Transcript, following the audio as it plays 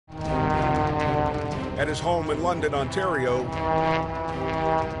At his home in London, Ontario,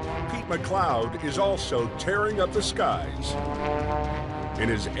 Pete McLeod is also tearing up the skies in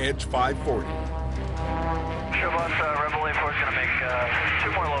his Edge 540. Sure, boss. Rebel 84 is going to make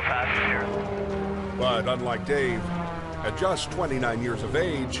 2 more low passes here. But unlike Dave, at just 29 years of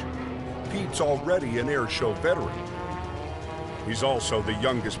age, Pete's already an airshow veteran. He's also the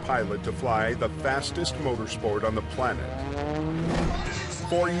youngest pilot to fly the fastest motorsport on the planet.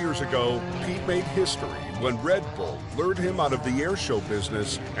 4 years ago, Pete made history when Red Bull lured him out of the airshow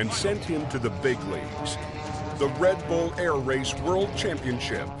business and sent him to the big leagues. The Red Bull Air Race World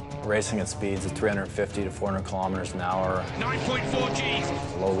Championship. Racing at speeds of 350 to 400 kilometers an hour. 9.4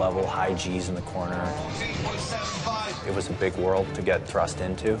 Gs. Low level, high Gs in the corner. It was a big world to get thrust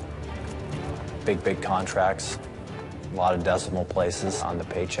into. Big contracts. A lot of decimal places on the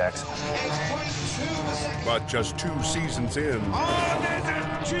paychecks. But just 2 seasons in,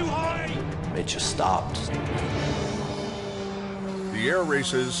 Too high. It just stopped. the air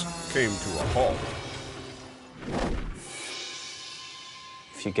races came to a halt.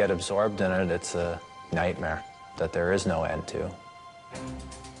 If you get absorbed in it, it's a nightmare that there is no end to.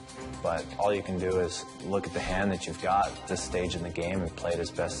 But all you can do is look at the hand that you've got at this stage in the game and play it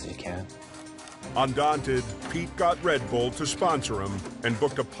as best as you can. Undaunted, Pete got Red Bull to sponsor him and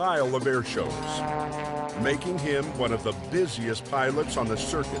booked a pile of air shows, making him one of the busiest pilots on the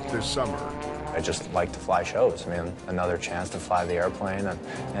circuit this summer. I just like to fly shows. I mean, another chance to fly the airplane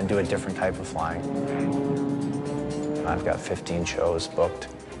and do a different type of flying. I've got 15 shows booked,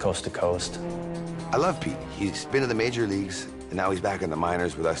 coast to coast. I love Pete. He's been in the major leagues, and now he's back in the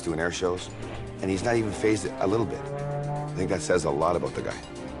minors with us doing air shows, and he's not even phased it a little bit. I think that says a lot about the guy.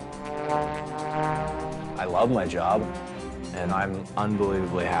 I love my job, and I'm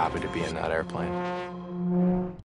unbelievably happy to be in that airplane.